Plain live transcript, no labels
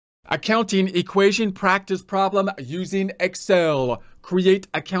Accounting equation practice problem using Excel. Create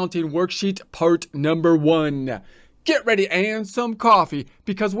accounting worksheet part number 1. Get ready and some coffee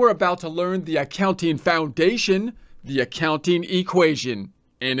because we're about to learn the accounting foundation, the accounting equation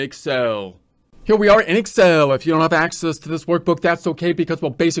in Excel. Here we are in Excel. If you don't have access to this workbook, that's okay because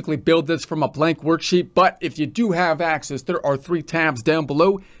we'll basically build this from a blank worksheet. But if you do have access, there are 3 tabs down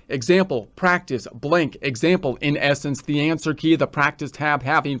below. Example, practice, blank, example. In essence, the answer key, the practice tab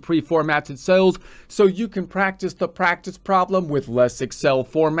having pre-formatted cells so you can practice the practice problem with less Excel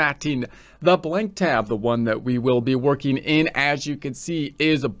formatting. The blank tab, the one that we will be working in, as you can see,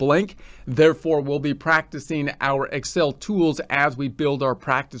 is blank. Therefore, we'll be practicing our Excel tools as we build our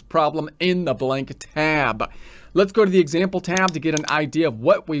practice problem in the blank tab. Let's go to the example tab to get an idea of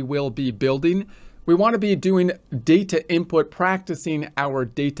what we will be building. We want to be doing data input, practicing our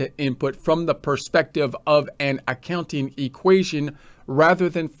data input from the perspective of an accounting equation rather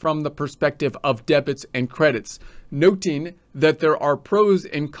than from the perspective of debits and credits. Noting that there are pros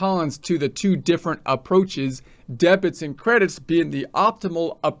and cons to the 2 different approaches, debits and credits being the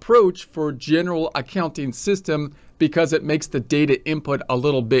optimal approach for general accounting system because it makes the data input a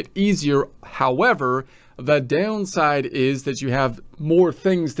little bit easier. However, the downside is that you have more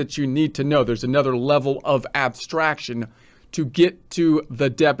things that you need to know. There's another level of abstraction to get to the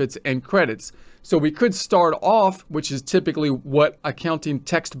debits and credits. So we could start off, which is typically what accounting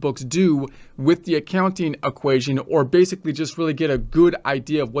textbooks do, with the accounting equation, or basically just really get a good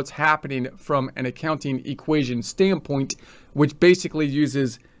idea of what's happening from an accounting equation standpoint, which basically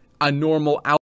uses a normal